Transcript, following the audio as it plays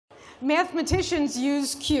Mathematicians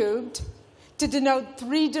use cubed to denote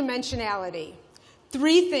three-dimensionality.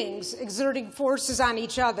 Three things exerting forces on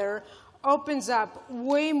each other opens up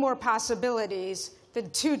way more possibilities than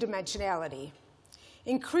two-dimensionality.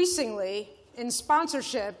 Increasingly, in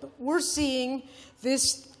sponsorship, we're seeing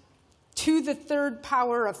this to the third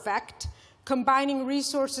power effect, combining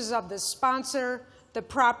resources of the sponsor, the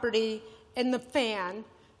property, and the fan,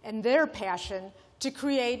 and their passion to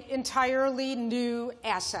create entirely new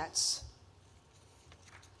assets.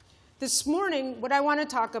 This morning, what I want to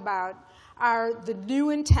talk about are the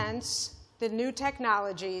new intents, the new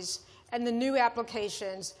technologies, and the new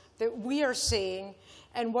applications that we are seeing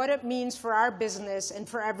and what it means for our business and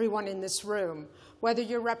for everyone in this room, whether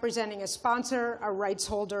you're representing a sponsor, a rights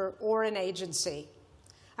holder, or an agency.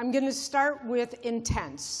 I'm going to start with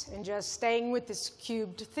intents, and just staying with this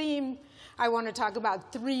cubed theme, I want to talk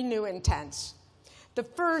about three new intents. The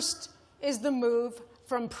first is the move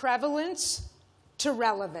from prevalence to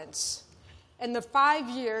relevance, and the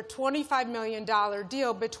 5-year, $25 million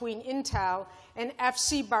deal between Intel and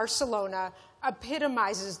FC Barcelona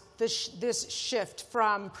epitomizes this shift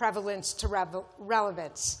from prevalence to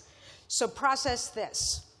relevance. So process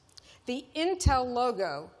this. The Intel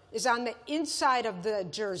logo is on the inside of the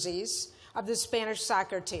jerseys of the Spanish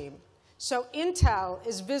soccer team. So Intel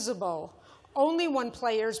is visible only when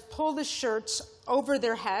players pull the shirts over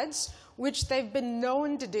their heads, which they've been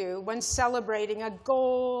known to do when celebrating a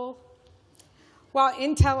goal. While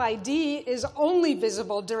Intel ID is only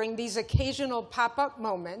visible during these occasional pop-up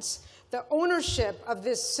moments, the ownership of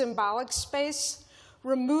this symbolic space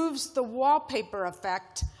removes the wallpaper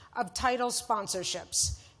effect of title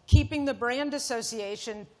sponsorships, keeping the brand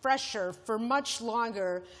association fresher for much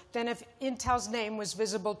longer than if Intel's name was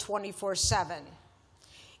visible 24/7.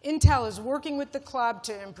 Intel is working with the club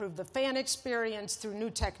to improve the fan experience through new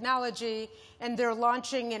technology, and they're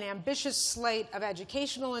launching an ambitious slate of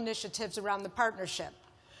educational initiatives around the partnership.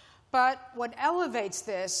 But what elevates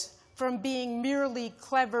this from being merely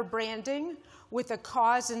clever branding with a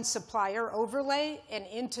cause and supplier overlay and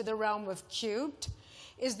into the realm of cubed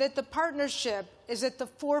is that the partnership is at the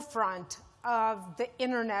forefront of the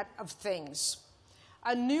Internet of Things,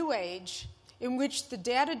 a new age in which the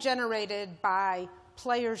data generated by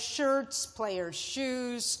players' shirts, players'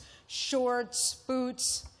 shoes, shorts,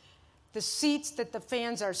 boots, the seats that the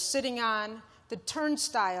fans are sitting on, the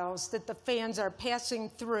turnstiles that the fans are passing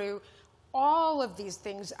through, all of these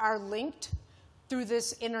things are linked through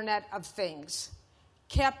this Internet of Things.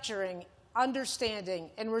 Capturing, understanding,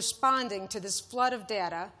 and responding to this flood of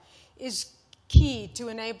data is key to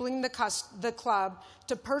enabling the club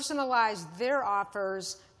to personalize their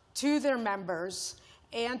offers to their members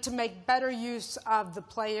and to make better use of the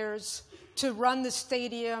players, to run the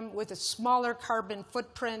stadium with a smaller carbon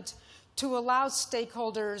footprint, to allow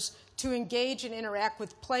stakeholders to engage and interact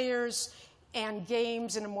with players and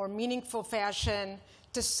games in a more meaningful fashion,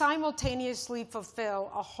 to simultaneously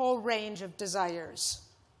fulfill a whole range of desires.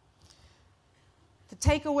 The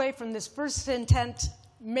takeaway from this first intent: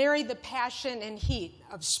 marry the passion and heat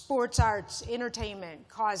of sports, arts, entertainment,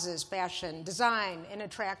 causes, fashion, design, and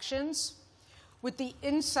attractions with the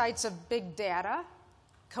insights of big data,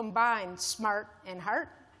 combine smart and heart,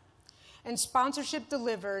 and sponsorship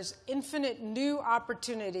delivers infinite new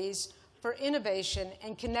opportunities for innovation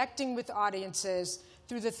and connecting with audiences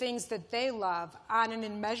through the things that they love on an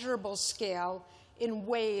immeasurable scale in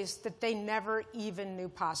ways that they never even knew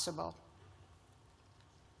possible.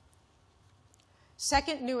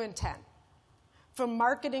 Second new intent, from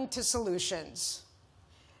marketing to solutions.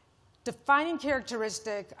 Defining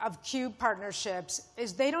characteristic of cube partnerships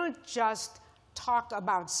is they don't just talk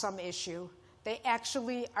about some issue, they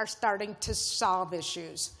actually are starting to solve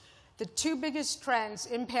issues. The two biggest trends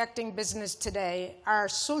impacting business today are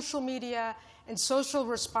social media and social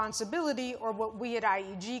responsibility, or what we at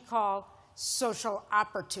IEG call social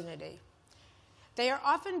opportunity. They are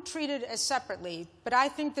often treated as separately, but I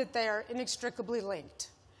think that they are inextricably linked.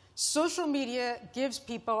 Social media gives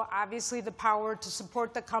people, obviously, the power to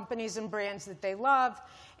support the companies and brands that they love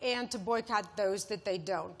and to boycott those that they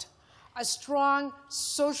don't. A strong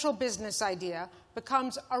social business idea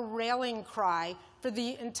becomes a rallying cry for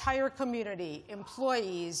the entire community,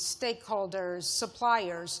 employees, stakeholders,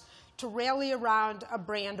 suppliers, to rally around a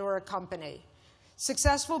brand or a company.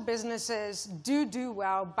 Successful businesses do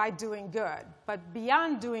well by doing good, but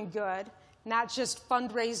beyond doing good, not just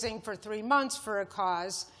fundraising for 3 months for a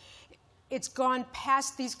cause, it's gone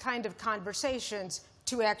past these kind of conversations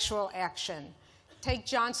to actual action. Take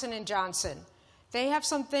Johnson & Johnson. They have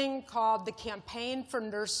something called the Campaign for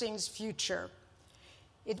Nursing's Future.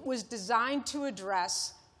 It was designed to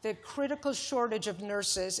address the critical shortage of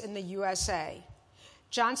nurses in the USA.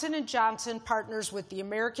 Johnson & Johnson partners with the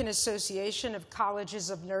American Association of Colleges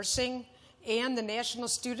of Nursing and the National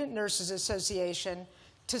Student Nurses Association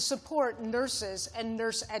to support nurses and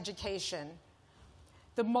nurse education.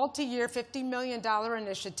 The multi-year $50 million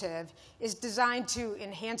initiative is designed to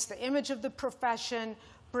enhance the image of the profession,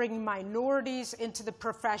 bring minorities into the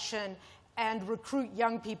profession, and recruit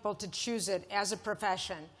young people to choose it as a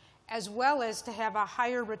profession, as well as to have a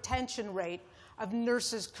higher retention rate of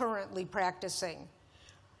nurses currently practicing.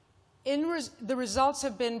 The results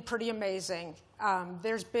have been pretty amazing.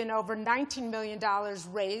 There's been over $19 million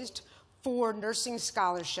raised for nursing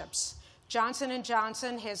scholarships. Johnson &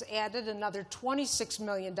 Johnson has added another $26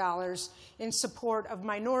 million in support of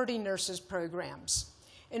minority nurses programs.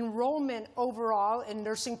 Enrollment overall in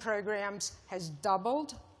nursing programs has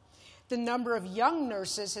doubled. The number of young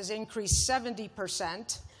nurses has increased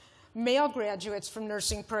 70%. Male graduates from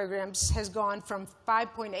nursing programs has gone from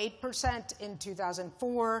 5.8% in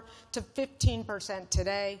 2004 to 15%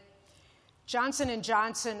 today. Johnson &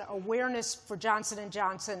 Johnson awareness for Johnson &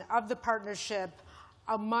 Johnson of the partnership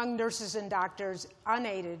among nurses and doctors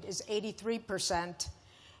unaided is 83%.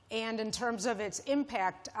 And in terms of its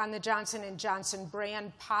impact on the Johnson & Johnson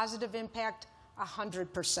brand, positive impact,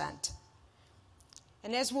 100%.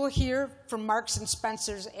 And as we'll hear from Marks &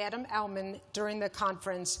 Spencer's Adam Ellman during the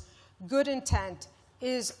conference, good intent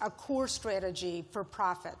is a core strategy for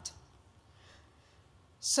profit.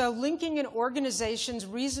 So linking an organization's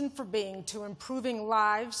reason for being to improving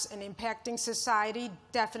lives and impacting society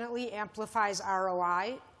definitely amplifies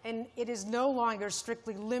ROI, and it is no longer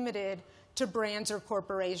strictly limited to brands or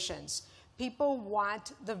corporations. People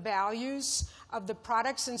want the values of the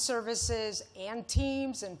products and services and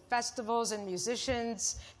teams and festivals and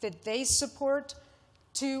musicians that they support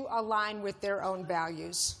to align with their own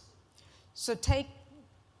values. So take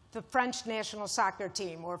the French national soccer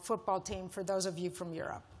team or football team for those of you from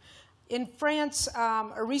Europe. In France,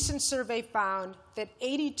 a recent survey found that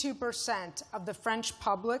 82% of the French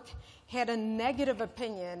public had a negative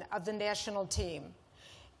opinion of the national team.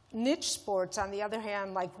 Niche sports, on the other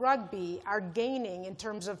hand, like rugby, are gaining in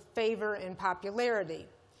terms of favor and popularity.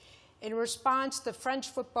 In response, the French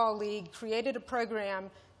Football League created a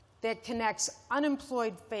program that connects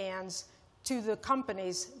unemployed fans to the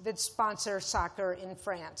companies that sponsor soccer in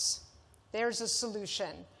France. There's a solution.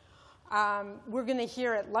 We're going to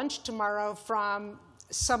hear at lunch tomorrow from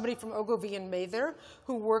somebody from Ogilvy and Mather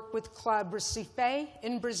who worked with Club Recife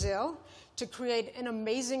in Brazil to create an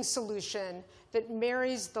amazing solution that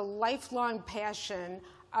marries the lifelong passion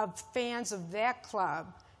of fans of that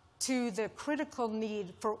club to the critical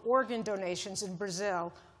need for organ donations in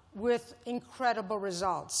Brazil with incredible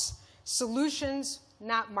results. Solutions,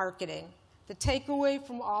 not marketing. The takeaway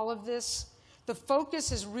from all of this, the focus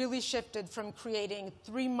has really shifted from creating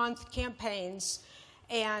 3-month campaigns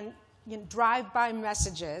and drive-by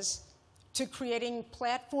messages to creating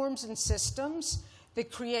platforms and systems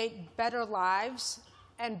that create better lives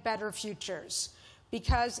and better futures.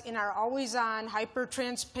 Because in our always-on,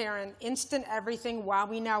 hyper-transparent, instant everything, wow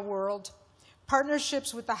me now world,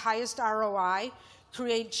 partnerships with the highest ROI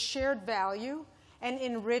create shared value and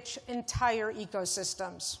enrich entire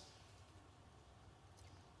ecosystems.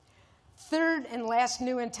 Third and last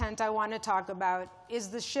new intent I want to talk about is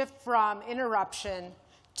the shift from interruption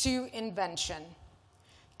to invention.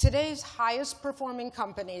 Today's highest performing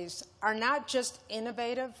companies are not just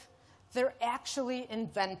innovative, they're actually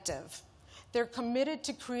inventive. They're committed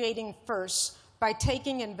to creating first by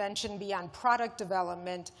taking invention beyond product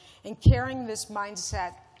development and carrying this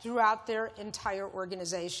mindset throughout their entire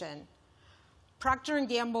organization. Procter &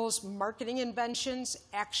 Gamble's marketing inventions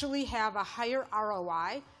actually have a higher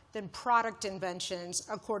ROI than product inventions,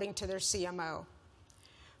 according to their CMO.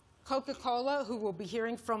 Coca-Cola, who we'll be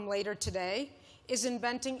hearing from later today, is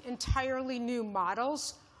inventing entirely new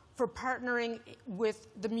models for partnering with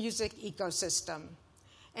the music ecosystem.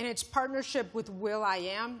 And its partnership with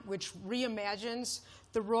will.i.am, which reimagines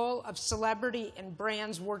the role of celebrity and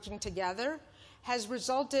brands working together, has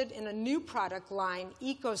resulted in a new product line,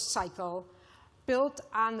 EcoCycle, built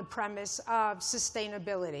on the premise of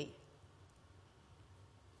sustainability.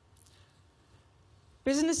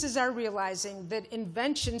 Businesses are realizing that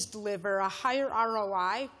inventions deliver a higher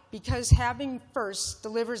ROI because having first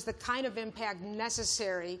delivers the kind of impact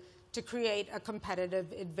necessary to create a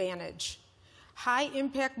competitive advantage.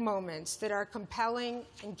 High-impact moments that are compelling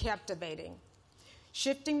and captivating,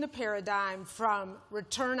 shifting the paradigm from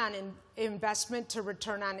return on investment to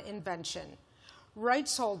return on invention.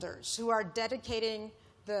 Rights holders who are dedicating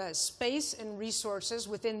the space and resources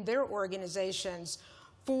within their organizations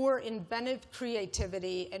 4 inventive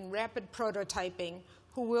creativity and rapid prototyping,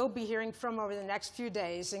 who we'll be hearing from over the next few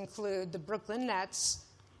days, include the Brooklyn Nets,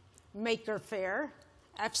 Maker Faire,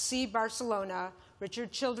 FC Barcelona,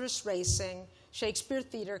 Richard Childress Racing, Shakespeare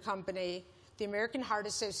Theater Company, the American Heart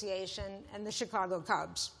Association, and the Chicago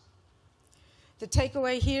Cubs. The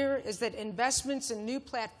takeaway here is that investments in new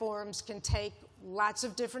platforms can take lots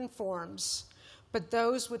of different forms, but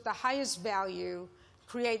those with the highest value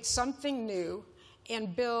create something new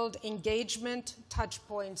and build engagement, touch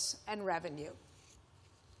points, and revenue.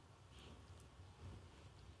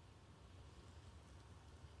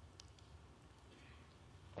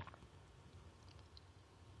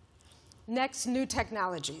 Next, new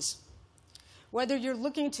technologies. Whether you're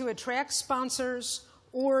looking to attract sponsors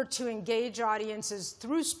or to engage audiences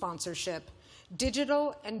through sponsorship,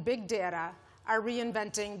 digital and big data are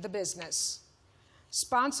reinventing the business.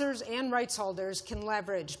 Sponsors and rights holders can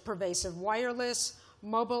leverage pervasive wireless,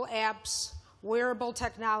 mobile apps, wearable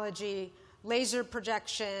technology, laser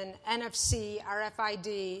projection, NFC,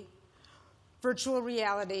 RFID, virtual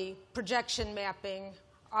reality, projection mapping,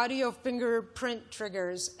 audio fingerprint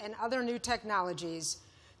triggers, and other new technologies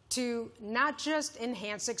to not just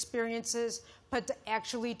enhance experiences, but to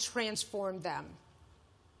actually transform them.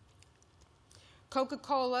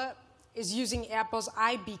 Coca-Cola is using Apple's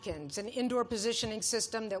iBeacons, an indoor positioning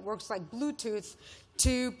system that works like Bluetooth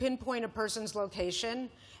to pinpoint a person's location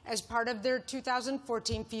as part of their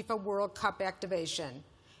 2014 FIFA World Cup activation.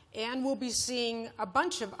 And we'll be seeing a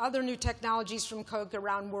bunch of other new technologies from Coke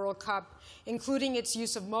around World Cup, including its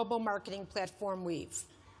use of mobile marketing platform Weave.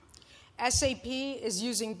 SAP is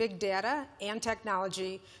using big data and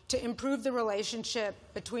technology to improve the relationship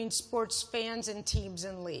between sports fans and teams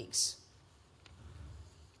and leagues.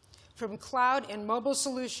 From cloud and mobile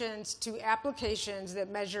solutions to applications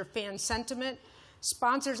that measure fan sentiment,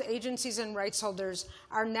 sponsors, agencies, and rights holders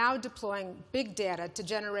are now deploying big data to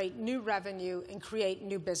generate new revenue and create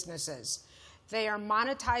new businesses. They are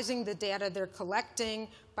monetizing the data they're collecting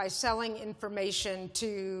by selling information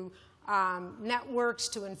to networks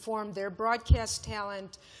to inform their broadcast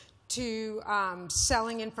talent, to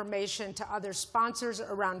selling information to other sponsors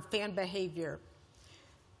around fan behavior.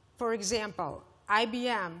 For example,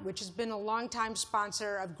 IBM, which has been a longtime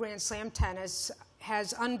sponsor of Grand Slam tennis,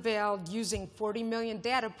 has unveiled, using 40 million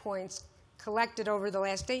data points collected over the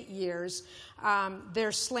last 8 years,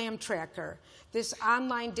 their Slam Tracker. This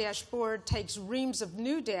online dashboard takes reams of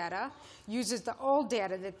new data, uses the old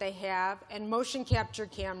data that they have, and motion capture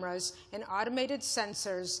cameras and automated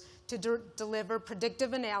sensors to deliver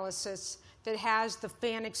predictive analysis that has the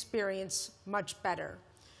fan experience much better.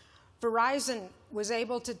 Verizon was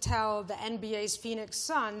able to tell the NBA's Phoenix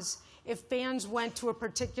Suns if fans went to a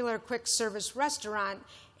particular quick service restaurant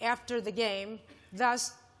after the game,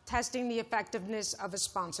 thus testing the effectiveness of a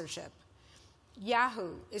sponsorship.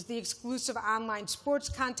 Yahoo is the exclusive online sports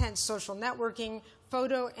content, social networking,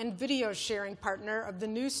 photo, and video sharing partner of the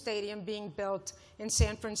new stadium being built in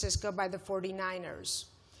San Francisco by the 49ers.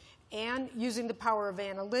 And using the power of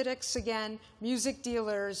analytics, again, music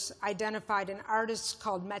dealers identified an artist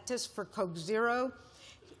called Metis for Coke Zero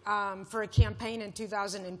for a campaign in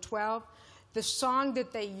 2012. The song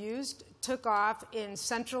that they used took off in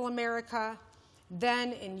Central America,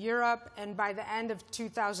 then in Europe, and by the end of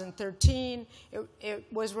 2013, it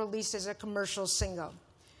was released as a commercial single.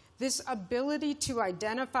 This ability to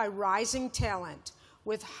identify rising talent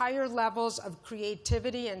with higher levels of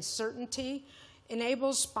creativity and certainty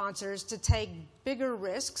enables sponsors to take bigger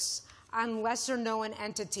risks on lesser-known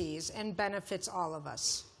entities and benefits all of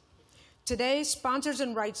us. Today, sponsors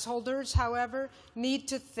and rights holders, however, need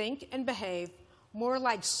to think and behave more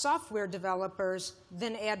like software developers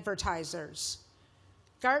than advertisers.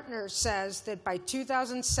 Gartner says that by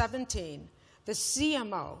 2017, the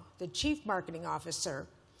CMO, the Chief Marketing Officer,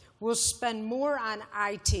 will spend more on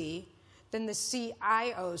IT than the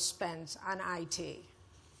CIO spends on IT.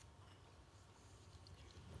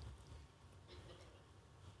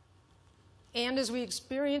 And as we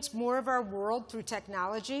experience more of our world through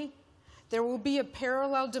technology, there will be a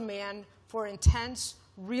parallel demand for intense,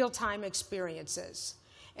 real-time experiences.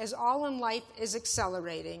 As all in life is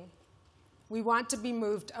accelerating, we want to be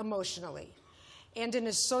moved emotionally. And in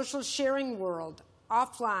a social sharing world,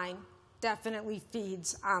 offline definitely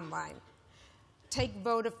feeds online. Take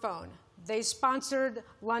Vodafone. They sponsored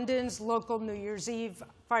London's local New Year's Eve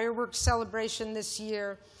fireworks celebration this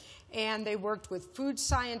year, and they worked with food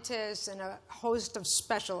scientists and a host of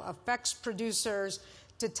special effects producers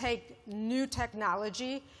to take new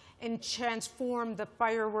technology and transform the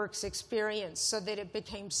fireworks experience so that it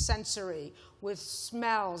became sensory, with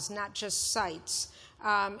smells, not just sights,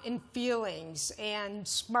 and feelings and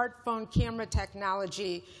smartphone camera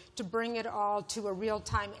technology to bring it all to a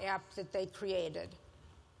real-time app that they created.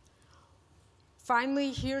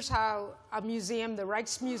 Finally, here's how a museum, the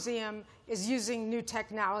Rijksmuseum, is using new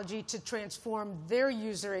technology to transform their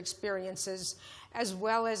user experiences as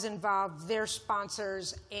well as involve their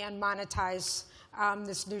sponsors and monetize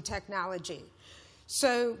this new technology.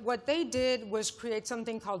 So what they did was create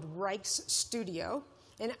something called Rijksstudio,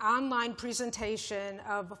 an online presentation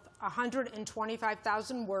of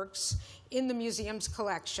 125,000 works in the museum's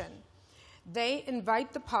collection. They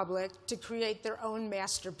invite the public to create their own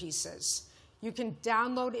masterpieces. You can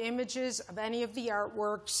download images of any of the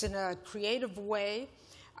artworks in a creative way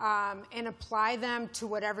and apply them to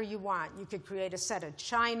whatever you want. You could create a set of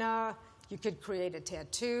china, you could create a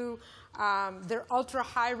tattoo. They're ultra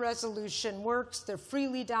high resolution works, they're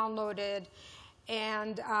freely downloaded,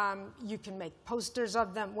 and you can make posters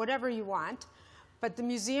of them, whatever you want. But the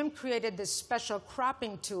museum created this special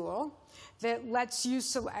cropping tool that lets you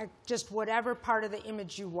select just whatever part of the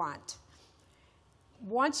image you want.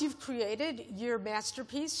 Once you've created your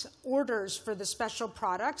masterpiece, orders for the special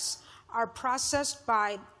products are processed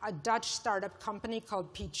by a Dutch startup company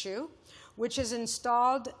called Pichu, which has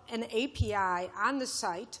installed an API on the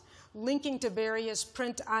site linking to various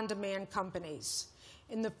print-on-demand companies.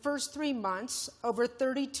 In the first 3 months, over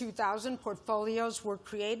 32,000 portfolios were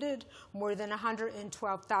created, more than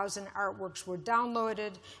 112,000 artworks were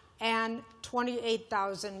downloaded, and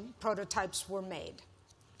 28,000 prototypes were made.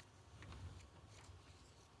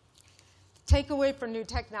 Takeaway for new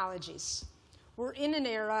technologies. We're in an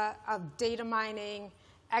era of data mining,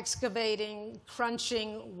 excavating,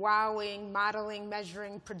 crunching, wowing, modeling,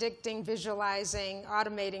 measuring, predicting, visualizing,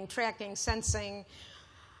 automating, tracking, sensing,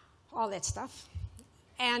 all that stuff.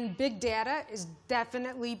 And big data is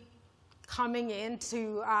definitely coming in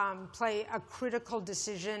to play a critical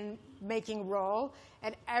decision-making role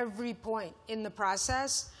at every point in the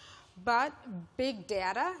process. But big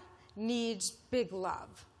data needs big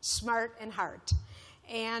love, smart and heart.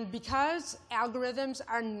 And because algorithms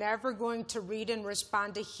are never going to read and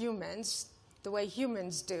respond to humans the way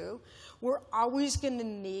humans do, we're always going to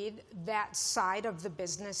need that side of the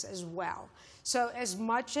business as well. So as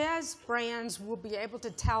much as brands will be able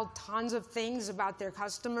to tell tons of things about their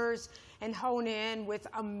customers and hone in with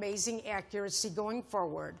amazing accuracy going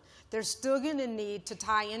forward, they're still going to need to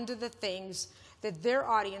tie into the things that their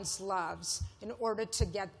audience loves in order to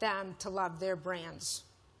get them to love their brands.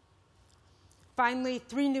 Finally,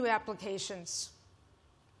 3 new applications.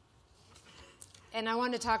 And I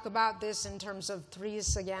want to talk about this in terms of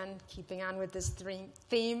threes again, keeping on with this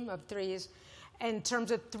theme of threes, in terms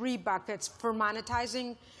of 3 buckets for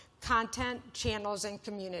monetizing content, channels, and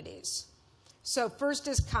communities. So first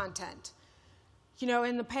is content. You know,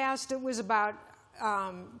 in the past, it was about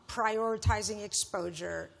prioritizing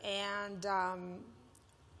exposure. And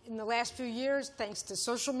in the last few years, thanks to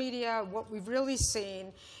social media, what we've really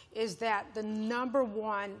seen is that the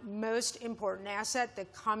 #1 most important asset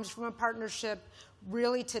that comes from a partnership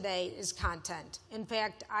really today is content. In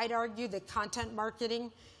fact, I'd argue that content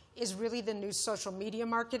marketing is really the new social media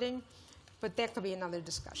marketing, but that could be another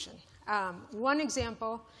discussion. One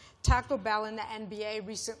example, Taco Bell and the NBA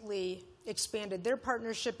recently expanded their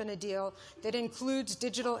partnership in a deal that includes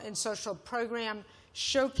digital and social program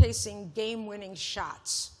showcasing game-winning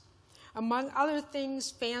shots. Among other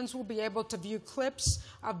things, fans will be able to view clips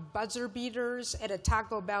of buzzer beaters at a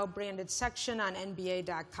Taco Bell branded section on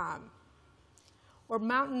NBA.com. Or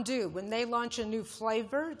Mountain Dew, when they launch a new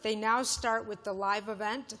flavor, they now start with the live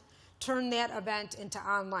event, turn that event into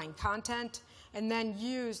online content, and then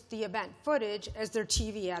use the event footage as their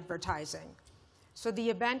TV advertising. So the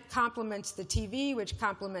event complements the TV, which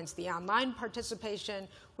complements the online participation,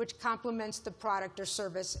 which complements the product or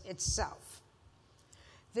service itself.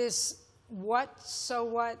 This what, so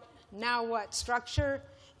what, now what structure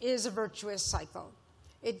is a virtuous cycle.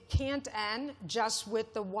 It can't end just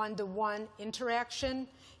with the one-to-one interaction.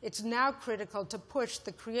 It's now critical to push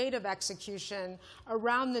the creative execution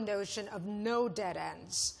around the notion of no dead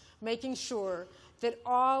ends, making sure that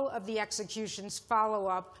all of the executions follow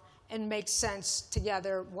up and make sense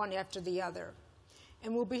together one after the other.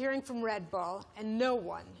 And we'll be hearing from Red Bull, and no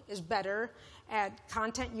one is better at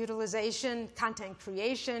content utilization, content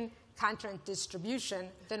creation, content distribution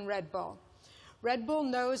than Red Bull. Red Bull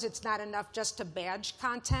knows it's not enough just to badge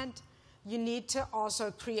content. You need to also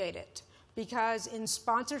create it, because in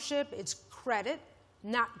sponsorship, it's credit,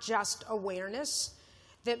 not just awareness,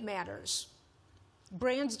 that matters.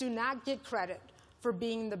 Brands do not get credit for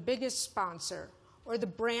being the biggest sponsor or the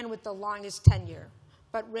brand with the longest tenure,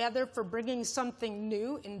 but rather for bringing something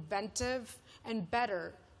new, inventive, and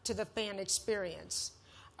better to the fan experience.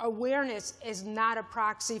 Awareness is not a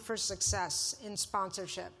proxy for success in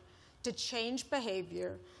sponsorship. To change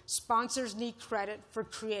behavior, sponsors need credit for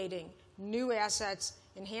creating new assets,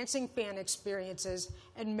 enhancing fan experiences,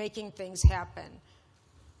 and making things happen.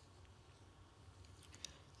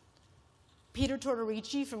 Peter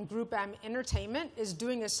Tortorici from Group M Entertainment is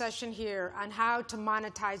doing a session here on how to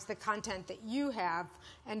monetize the content that you have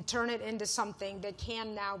and turn it into something that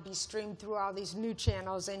can now be streamed through all these new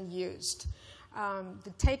channels and used.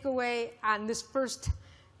 The takeaway on this first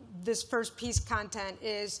piece content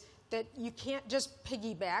is that you can't just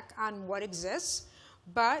piggyback on what exists,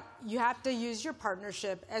 but you have to use your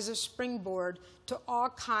partnership as a springboard to all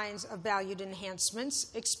kinds of valued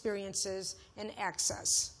enhancements, experiences, and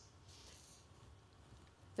access.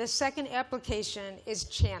 The second application is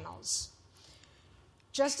channels.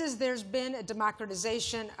 Just as there's been a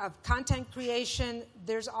democratization of content creation,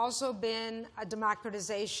 there's also been a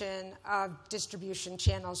democratization of distribution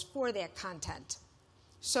channels for that content.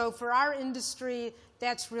 So for our industry,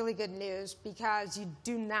 that's really good news because you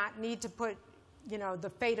do not need to put,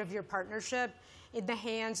 the fate of your partnership in the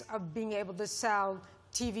hands of being able to sell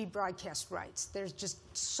TV broadcast rights. There's just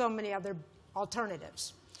so many other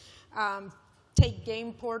alternatives. Take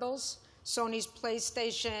game portals, Sony's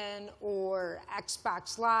PlayStation or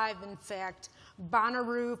Xbox Live. In fact,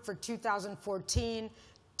 Bonnaroo for 2014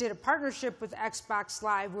 did a partnership with Xbox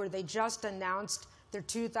Live where they just announced their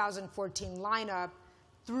 2014 lineup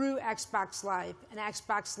through Xbox Live, and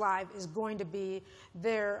Xbox Live is going to be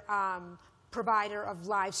their provider of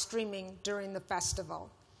live streaming during the festival.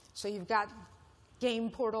 So you've got game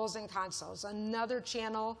portals and consoles. Another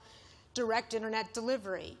channel, direct internet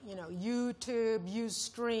delivery, YouTube,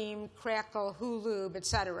 Ustream, Crackle, Hulu,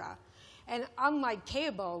 etc. And unlike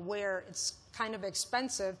cable, where it's kind of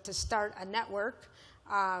expensive to start a network,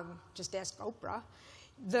 just ask Oprah,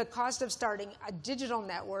 the cost of starting a digital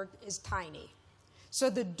network is tiny. So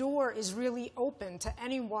the door is really open to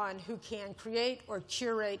anyone who can create or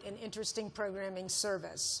curate an interesting programming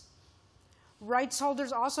service. Rights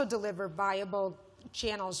holders also deliver viable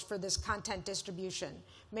channels for this content distribution.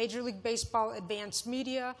 Major League Baseball Advanced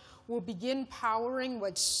Media will begin powering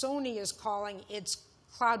what Sony is calling its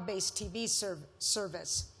cloud-based TV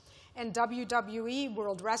service. And WWE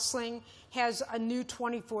World Wrestling has a new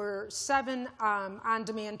 24/7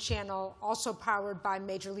 on-demand channel also powered by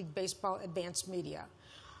Major League Baseball Advanced Media.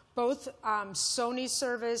 Both Sony's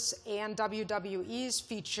service and WWE's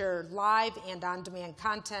feature live and on-demand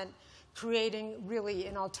content, creating really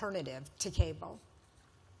an alternative to cable.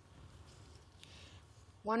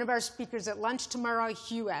 One of our speakers at lunch tomorrow,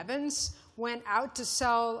 Hugh Evans, went out to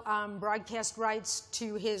sell broadcast rights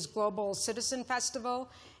to his Global Citizen Festival,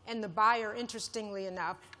 and the buyer, interestingly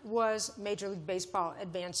enough, was Major League Baseball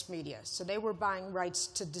Advanced Media. So they were buying rights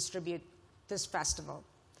to distribute this festival.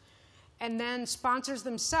 And then sponsors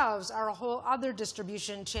themselves are a whole other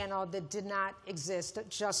distribution channel that did not exist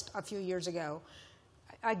just a few years ago.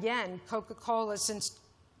 Again, Coca-Cola, since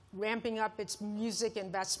ramping up its music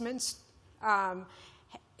investments,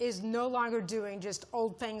 is no longer doing just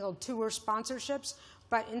old-fangled tour sponsorships,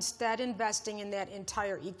 but instead investing in that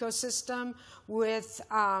entire ecosystem with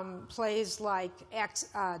plays like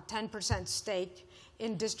 10% stake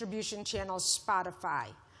in distribution channels Spotify.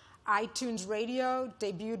 iTunes Radio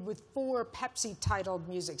debuted with 4 Pepsi-titled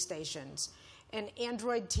music stations. An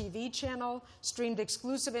Android TV channel streamed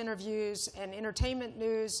exclusive interviews and entertainment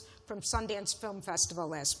news from Sundance Film Festival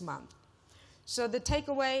last month. So the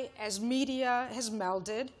takeaway, as media has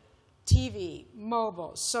melded, TV,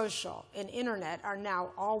 mobile, social, and internet are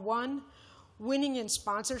now all one. Winning in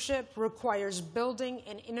sponsorship requires building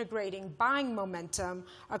and integrating buying momentum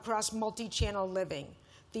across multi-channel living,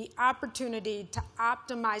 the opportunity to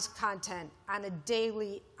optimize content on a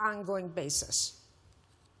daily, ongoing basis.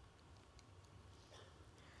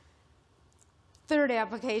 Third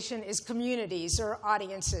application is communities or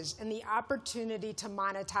audiences and the opportunity to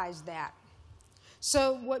monetize that.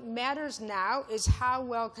 So what matters now is how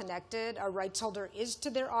well connected a rights holder is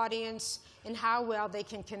to their audience and how well they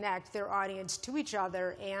can connect their audience to each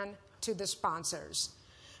other and to the sponsors.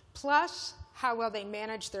 Plus, how well they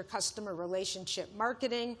manage their customer relationship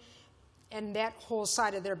marketing and that whole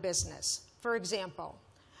side of their business. For example,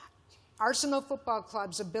 Arsenal Football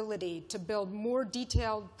Club's ability to build more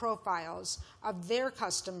detailed profiles of their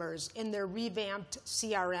customers in their revamped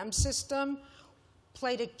CRM system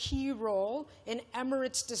played a key role in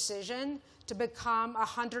Emirates' decision to become a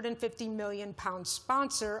 £150 million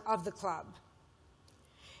sponsor of the club.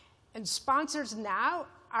 And sponsors now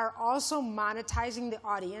are also monetizing the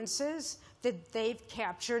audiences that they've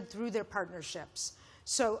captured through their partnerships.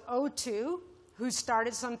 So O2 who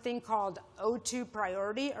started something called O2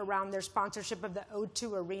 Priority around their sponsorship of the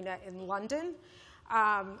O2 Arena in London.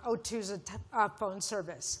 O2 is a phone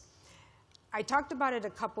service. I talked about it a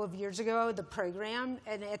couple of years ago, the program,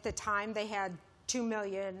 and at the time they had 2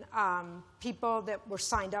 million people that were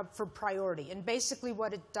signed up for Priority. And basically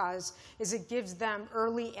what it does is it gives them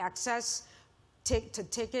early access to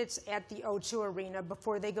tickets at the O2 Arena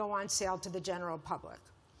before they go on sale to the general public.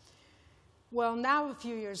 Well, now a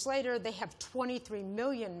few years later, they have 23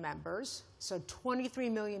 million members, so 23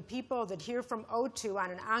 million people that hear from O2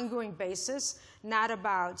 on an ongoing basis, not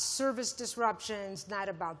about service disruptions, not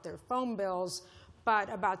about their phone bills,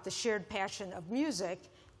 but about the shared passion of music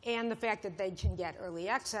and the fact that they can get early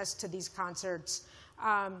access to these concerts.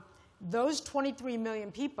 Those 23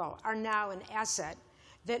 million people are now an asset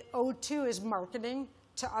that O2 is marketing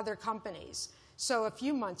to other companies. So a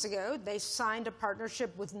few months ago, they signed a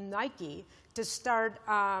partnership with Nike to start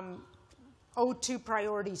O2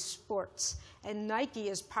 Priority Sports. And Nike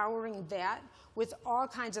is powering that with all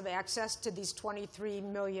kinds of access to these 23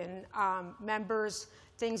 million members,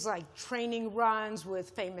 things like training runs with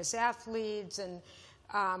famous athletes and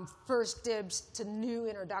first dibs to new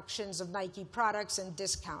introductions of Nike products and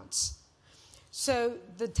discounts. So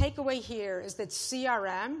the takeaway here is that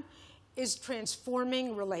CRM is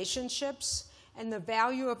transforming relationships, and the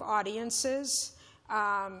value of audiences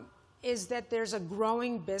is that there's a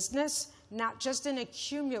growing business, not just in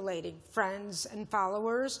accumulating friends and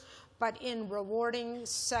followers, but in rewarding,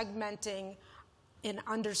 segmenting, and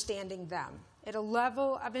understanding them at a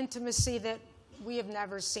level of intimacy that we have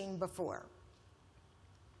never seen before.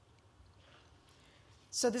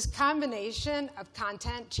 So this combination of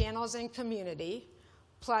content, channels, and community,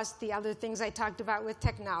 plus the other things I talked about with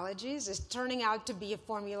technologies, is turning out to be a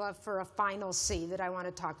formula for a final C that I want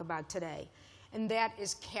to talk about today, and that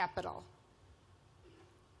is capital.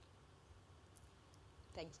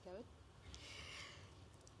 Thanks, Kevin.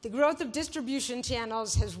 The growth of distribution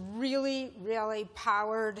channels has really, really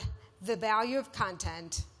powered the value of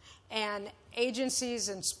content, and agencies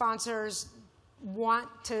and sponsors want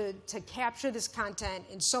to capture this content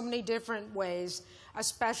in so many different ways,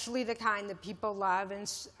 especially the kind that people love,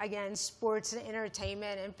 and again, sports and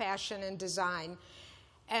entertainment and fashion and design.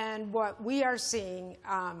 And what we are seeing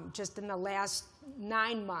just in the last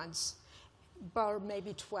 9 months, or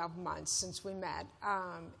maybe 12 months since we met,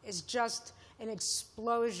 is just an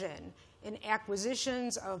explosion in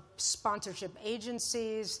acquisitions of sponsorship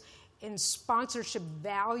agencies, in sponsorship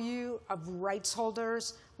value of rights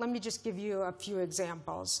holders. Let me just give you a few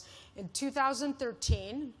examples. In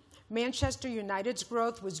 2013, Manchester United's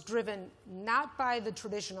growth was driven not by the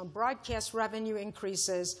traditional broadcast revenue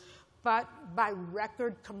increases, but by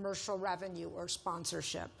record commercial revenue or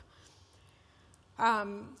sponsorship.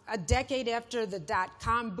 A decade after the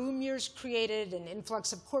dot-com boom years created an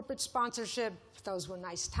influx of corporate sponsorship. Those were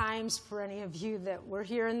nice times for any of you that were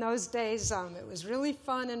here in those days. It was really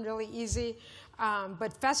fun and really easy.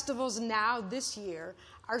 But festivals now, this year,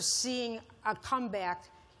 are seeing a comeback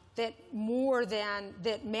that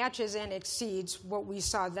matches and exceeds what we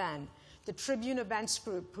saw then. The Tribune Events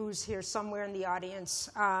Group, who's here somewhere in the audience,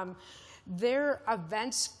 their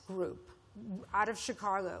events group out of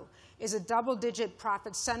Chicago is a double-digit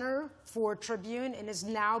profit center for Tribune and is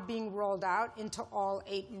now being rolled out into all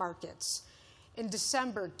 8 markets. In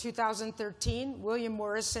December 2013, William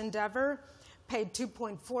Morris Endeavor paid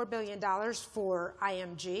 $2.4 billion for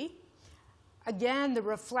IMG. Again,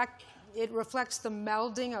 it reflects the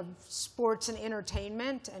melding of sports and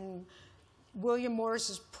entertainment, and William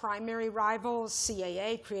Morris's primary rival,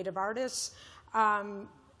 CAA, Creative Artists,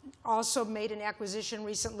 also made an acquisition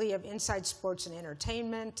recently of Inside Sports and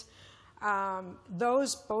Entertainment.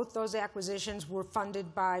 Both those acquisitions were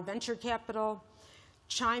funded by venture capital.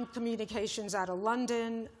 Chime Communications out of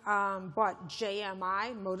London bought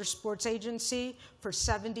JMI, Motorsports Agency, for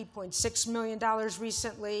 $70.6 million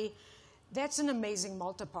recently. That's an amazing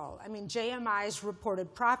multiple. I mean, JMI's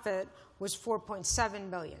reported profit was $4.7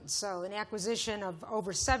 million, so an acquisition of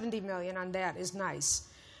over $70 million on that is nice.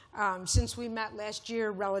 Since we met last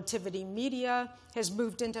year, Relativity Media has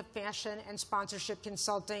moved into fashion and sponsorship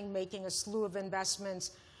consulting, making a slew of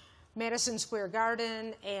investments. Madison Square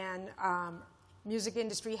Garden and music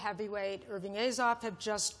industry heavyweight Irving Azoff have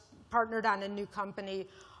just partnered on a new company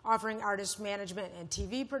offering artist management and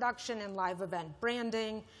TV production and live event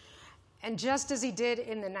branding. And just as he did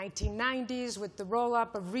in the 1990s with the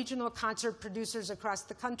roll-up of regional concert producers across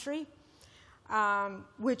the country,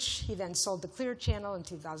 which he then sold to Clear Channel in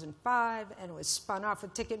 2005 and was spun off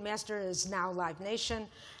with Ticketmaster, is now Live Nation.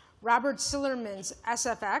 Robert Sillerman's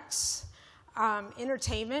SFX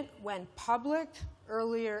Entertainment went public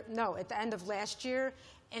at the end of last year,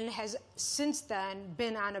 and has since then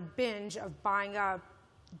been on a binge of buying up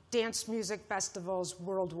dance music festivals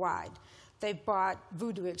worldwide. They bought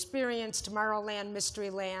Voodoo Experience, Tomorrowland,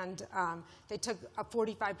 Mysteryland. They took a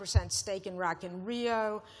 45% stake in Rock in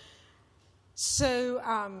Rio. So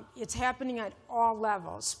it's happening at all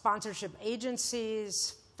levels: sponsorship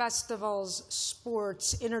agencies, festivals,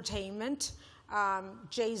 sports, entertainment.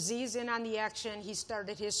 Jay-Z's in on the action. He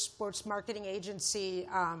started his sports marketing agency,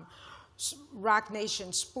 Rock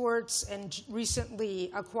Nation Sports, and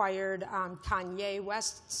recently acquired Kanye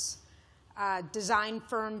West's design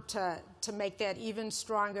firm to make that even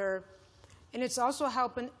stronger. And it's also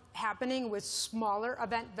happening with smaller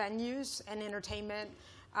event venues and entertainment.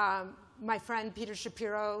 My friend Peter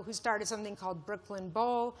Shapiro, who started something called Brooklyn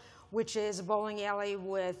Bowl, which is a bowling alley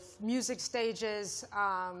with music stages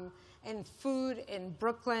and food in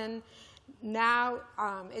Brooklyn, now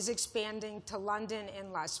is expanding to London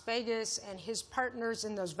and Las Vegas, and his partners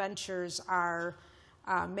in those ventures are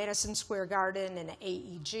Madison Square Garden and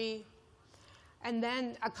AEG. And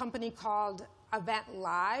then a company called Event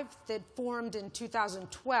Live that formed in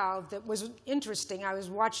 2012 that was interesting. I was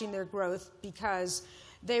watching their growth because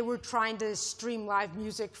they were trying to stream live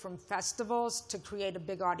music from festivals to create a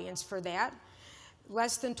big audience for that.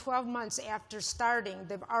 Less than 12 months after starting,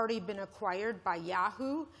 they've already been acquired by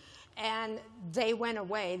Yahoo, and they went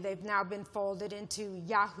away. They've now been folded into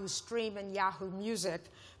Yahoo Stream and Yahoo Music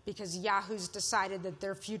because Yahoo's decided that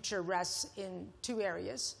their future rests in two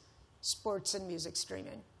areas: sports and music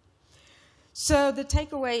streaming. So the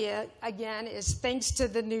takeaway, again, is thanks to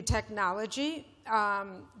the new technology,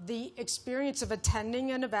 the experience of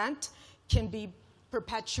attending an event can be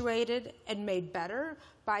perpetuated and made better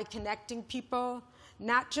by connecting people,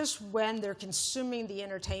 not just when they're consuming the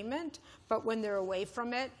entertainment, but when they're away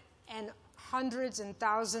from it. And hundreds and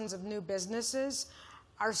thousands of new businesses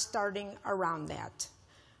are starting around that.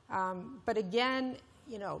 But again,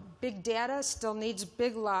 big data still needs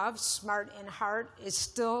big love. Smart and heart is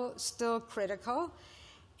still critical.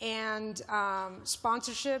 And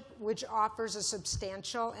sponsorship, which offers a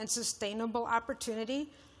substantial and sustainable opportunity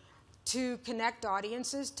to connect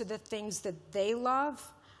audiences to the things that they love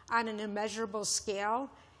on an immeasurable scale,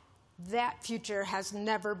 that future has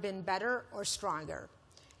never been better or stronger.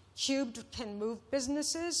 Cubed can move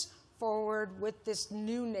businesses forward with this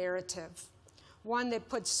new narrative, one that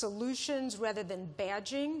puts solutions rather than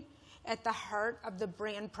badging at the heart of the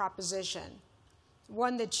brand proposition,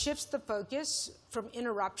 one that shifts the focus from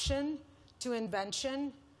interruption to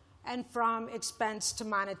invention and from expense to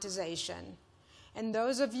monetization. And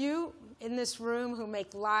those of you in this room who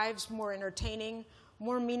make lives more entertaining,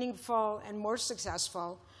 more meaningful, and more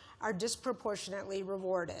successful are disproportionately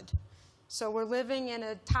rewarded. So we're living in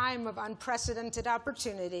a time of unprecedented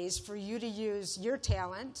opportunities for you to use your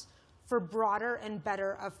talent for broader and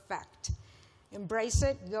better effect. Embrace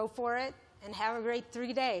it, go for it, and have a great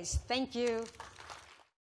 3 days. Thank you.